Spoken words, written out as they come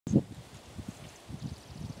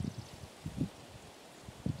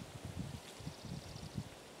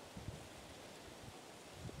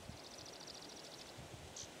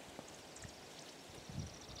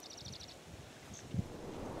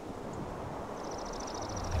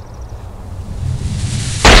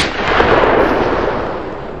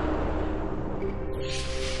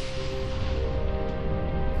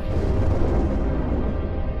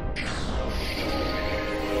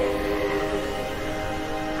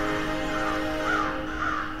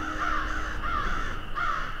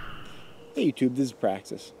Hey YouTube, this is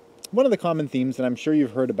Praxis. One of the common themes that I'm sure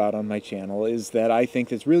you've heard about on my channel is that I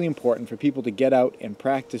think it's really important for people to get out and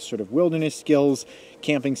practice sort of wilderness skills,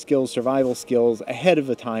 camping skills, survival skills ahead of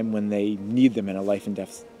a time when they need them in a life and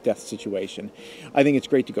death situation. I think it's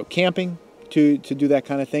great to go camping to do that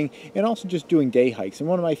kind of thing, and also just doing day hikes. And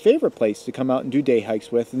one of my favorite places to come out and do day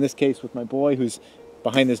hikes with, in this case with my boy who's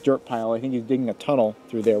behind this dirt pile. I think he's digging a tunnel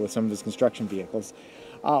through there with some of his construction vehicles.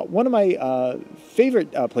 One of my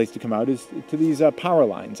favorite places to come out is to these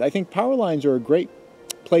Powerlines. I think Powerlines are a great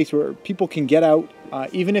place where people can get out,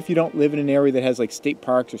 even if you don't live in an area that has like state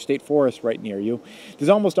parks or state forests right near you. There's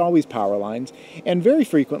almost always Powerlines, and very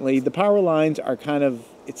frequently the Powerlines are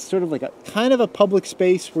it's sort of like a kind of a public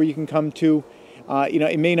space where you can come to.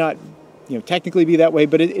 It may not, technically be that way,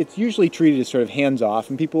 but it's usually treated as sort of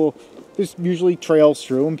hands-off, and there's usually trails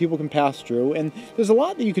through, and people can pass through, and there's a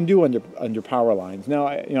lot that you can do under power lines. Now,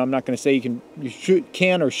 I'm not going to say you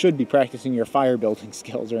can or should be practicing your fire building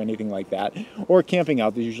skills or anything like that, or camping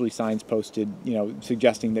out. There's usually signs posted,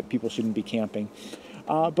 suggesting that people shouldn't be camping.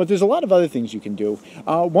 But there's a lot of other things you can do.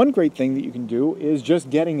 One great thing that you can do is just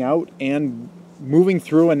getting out and moving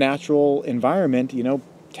through a natural environment,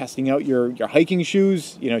 testing out your hiking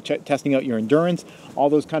shoes, testing out your endurance, all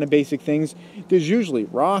those kind of basic things. There's usually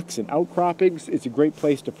rocks and outcroppings. It's a great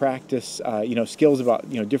place to practice, skills about,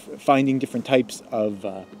 finding different types of,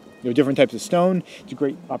 different types of stone. It's a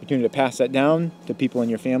great opportunity to pass that down to people in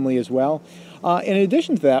your family as well. In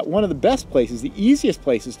addition to that, one of the best places, the easiest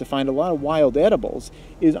places to find a lot of wild edibles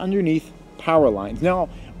is underneath power lines. Now,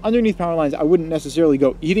 underneath power lines, I wouldn't necessarily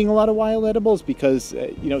go eating a lot of wild edibles because,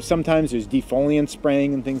 sometimes there's defoliant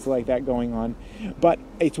spraying and things like that going on. But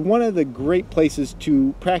it's one of the great places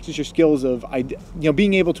to practice your skills of,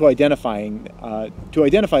 being able to identify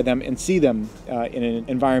them and see them in an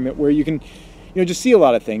environment where you can, just see a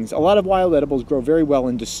lot of things. A lot of wild edibles grow very well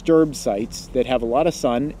in disturbed sites that have a lot of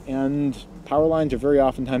sun, and power lines are very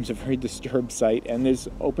oftentimes a very disturbed site, and there's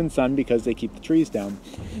open sun because they keep the trees down.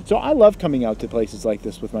 So I love coming out to places like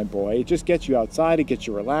this with my boy. It just gets you outside, it gets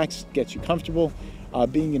you relaxed, gets you comfortable,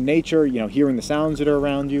 being in nature, hearing the sounds that are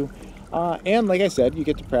around you. And like I said, you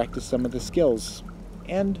get to practice some of the skills.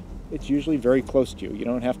 And it's usually very close to you. You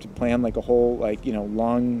don't have to plan like a whole,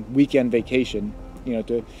 long weekend vacation,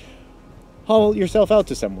 to haul yourself out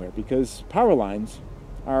to somewhere, because power lines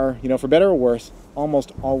are, for better or worse,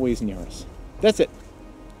 almost always near us. That's it.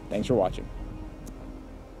 Thanks for watching.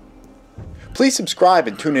 Please subscribe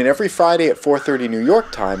and tune in every Friday at 4:30 New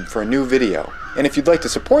York time for a new video. And if you'd like to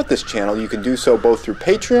support this channel, you can do so both through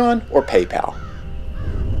Patreon or PayPal.